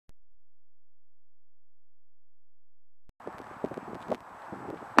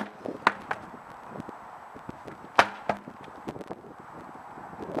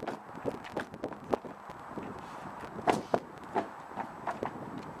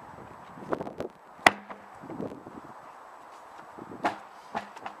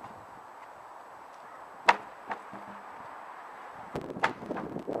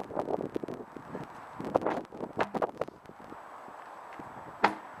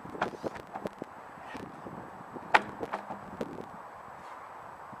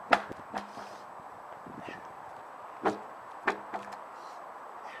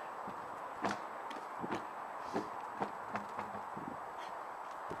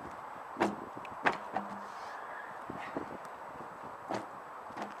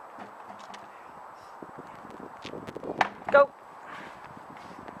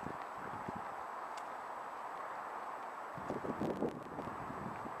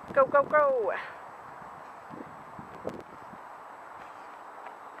Go, go, go.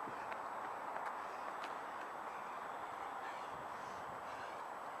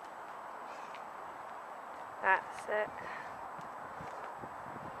 That's it.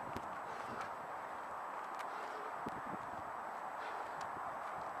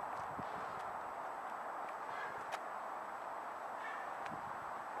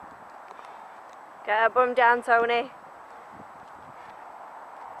 Get her bum down, Tony.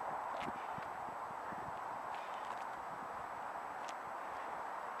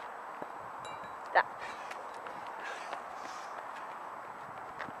 That.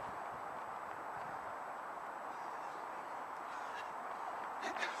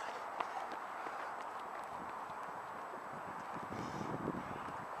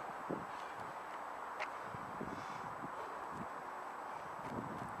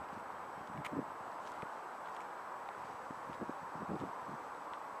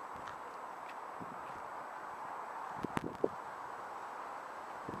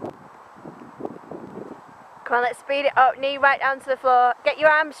 Come on, let's speed it up. Knee right down to the floor. Get your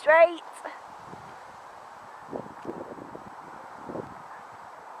arms straight.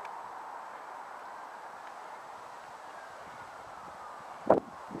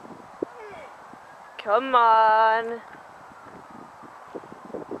 Come on.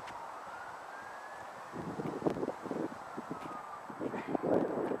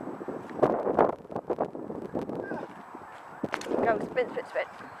 Go, sprint, sprint, sprint.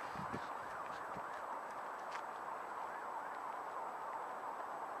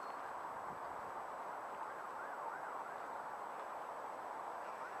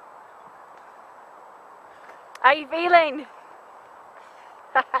 How are you feeling?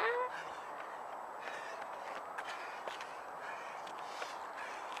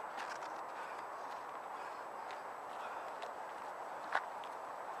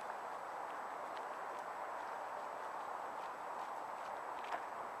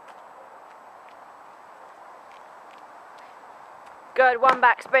 Good, one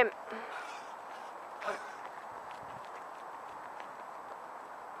back sprint.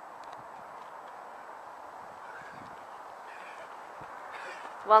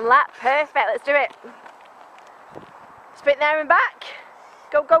 One lap, perfect, let's do it. Sprint there and back.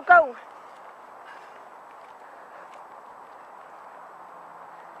 Go, go, go.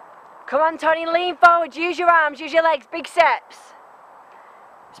 Come on, Tony, lean forward, use your arms, use your legs, big steps.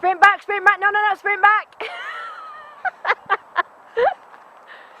 Sprint back, no, no, no, sprint back.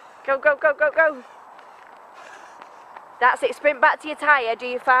 Go, go, go, go, go. That's it, sprint back to your tyre, do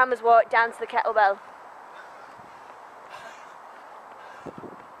your farmer's walk down to the kettlebell.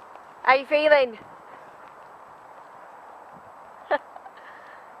 How are you feeling?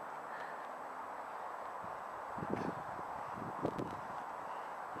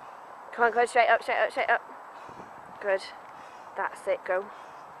 Come on, go straight up, straight up, straight up. Good. That's it, go.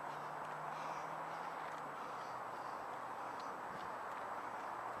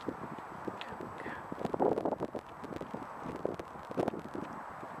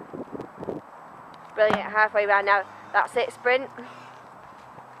 Brilliant, halfway round now. That's it, sprint.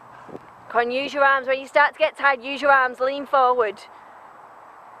 Come on, use your arms. When you start to get tired, use your arms, lean forward.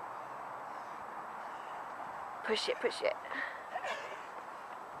 Push it, push it.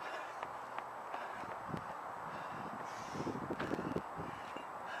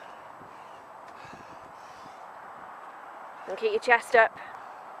 And keep your chest up.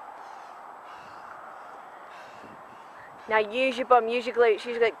 Now use your bum, use your glutes,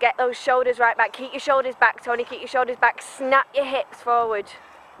 use your glutes. Get those shoulders right back. Keep your shoulders back, Tony, keep your shoulders back. Snap your hips forward.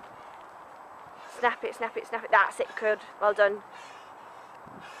 Snap it, snap it, snap it. That's it, good. Well done.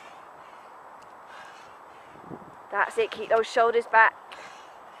 That's it, keep those shoulders back.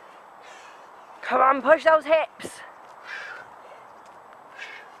 Come on, push those hips.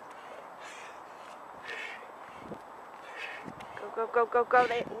 Go, go, go, go, go.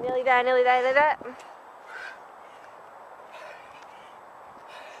 Nearly there, nearly there, nearly there.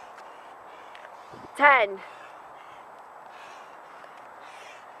 10.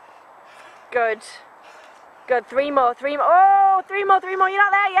 Good. Good. 3 more, 3 more. Oh, 3 more, 3 more. You're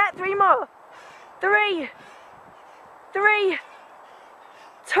not there yet. 3 more. 3. 3.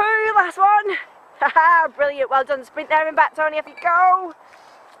 2. Last one. Haha, brilliant. Well done. Sprint there and back, Tony. Off you go.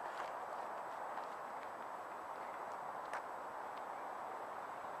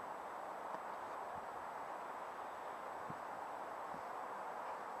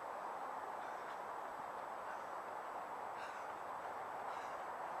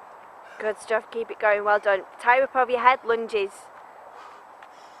 Good stuff, keep it going, well done. Tie up over your head, lunges.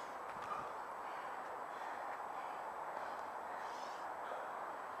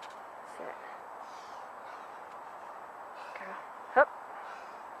 it. Go. Up.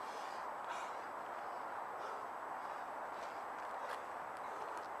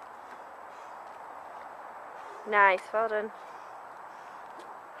 Nice, well done.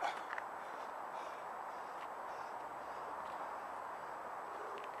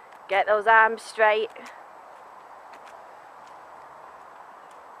 Get those arms straight.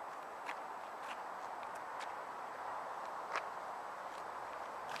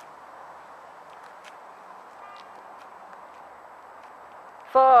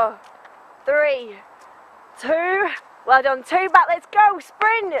 Four, three, two. Well done, 2 back, let's go,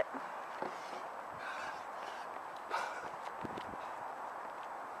 sprint.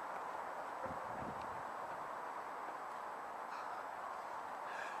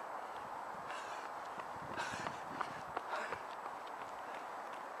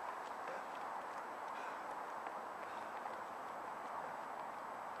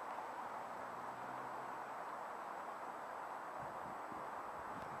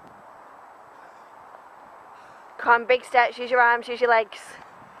 Come on, big steps, use your arms, use your legs.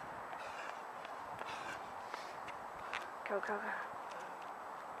 Go, go, go.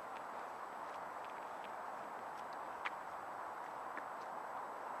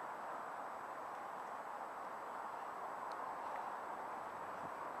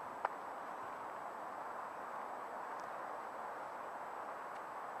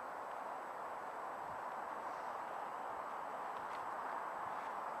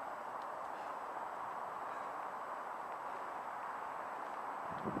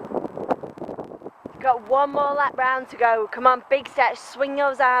 Got 1 more lap round to go. Come on, big steps, swing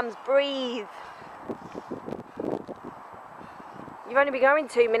those arms, breathe. You've only been going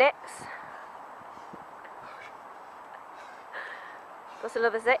 2 minutes. Plus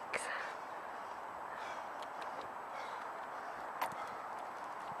another 6.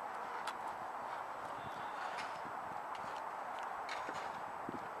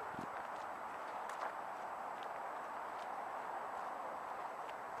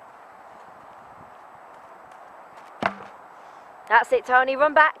 That's it, Tony,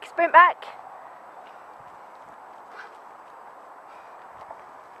 run back, sprint back.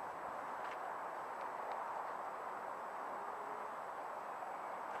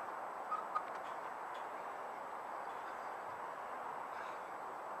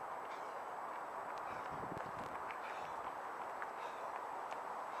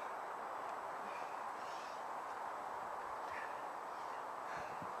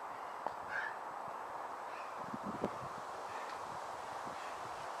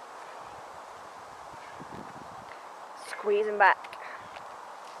 Squeeze them back.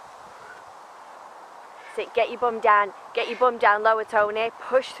 Sit, get your bum down, lower, Tony.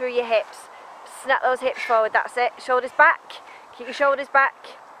 Push through your hips. Snap those hips forward, that's it. Shoulders back. Keep your shoulders back.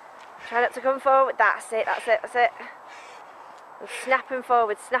 Try not to come forward, that's it, that's it, that's it. And snap them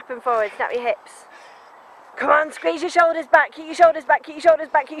forward, snap your hips. Come on, squeeze your shoulders back, keep your shoulders back, keep your shoulders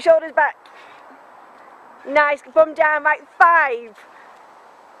back, keep your shoulders back. Nice, bum down, right, 5,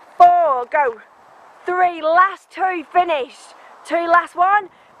 4, go. 3, last 2 finished. 2, last 1.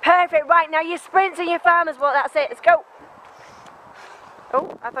 Perfect. Right, now your sprints and your farmers walk. That's it. Let's go.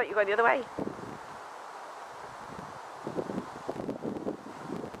 Oh, I thought you were going the other way.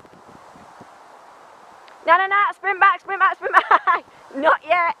 No, no, no. Sprint back, sprint back, sprint back. Not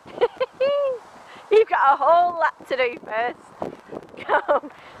yet. You've got a whole lap to do first.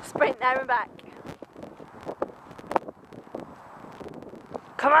 Go. Sprint there and back.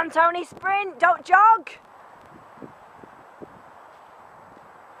 Come on, Tony, sprint, don't jog.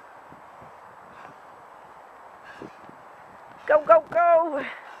 Go, go, go.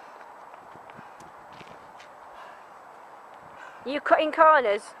 You cutting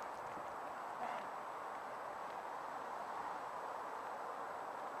corners?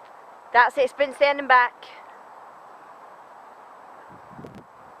 That's it, sprint, stand and back.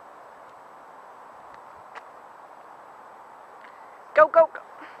 Go, go, go.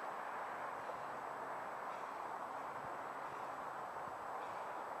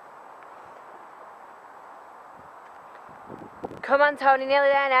 Come on, Tony, nearly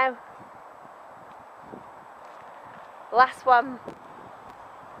there now. Last one.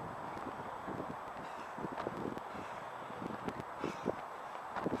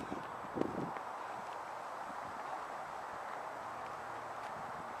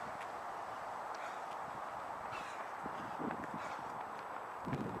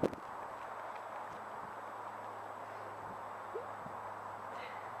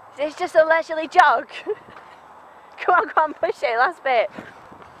 It's just a leisurely jog. Come on, push it, last bit.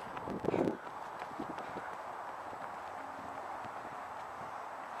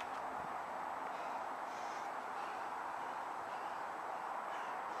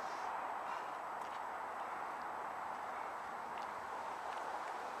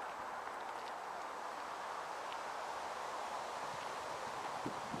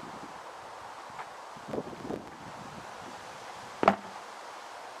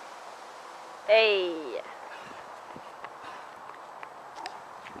 Hey!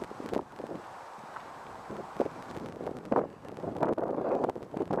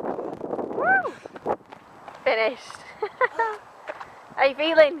 Woo! Finished. How you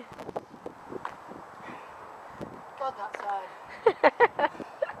feeling? God, that side.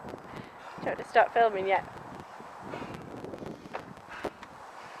 Do you want to start filming yet?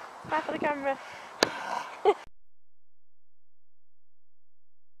 Bye for the camera.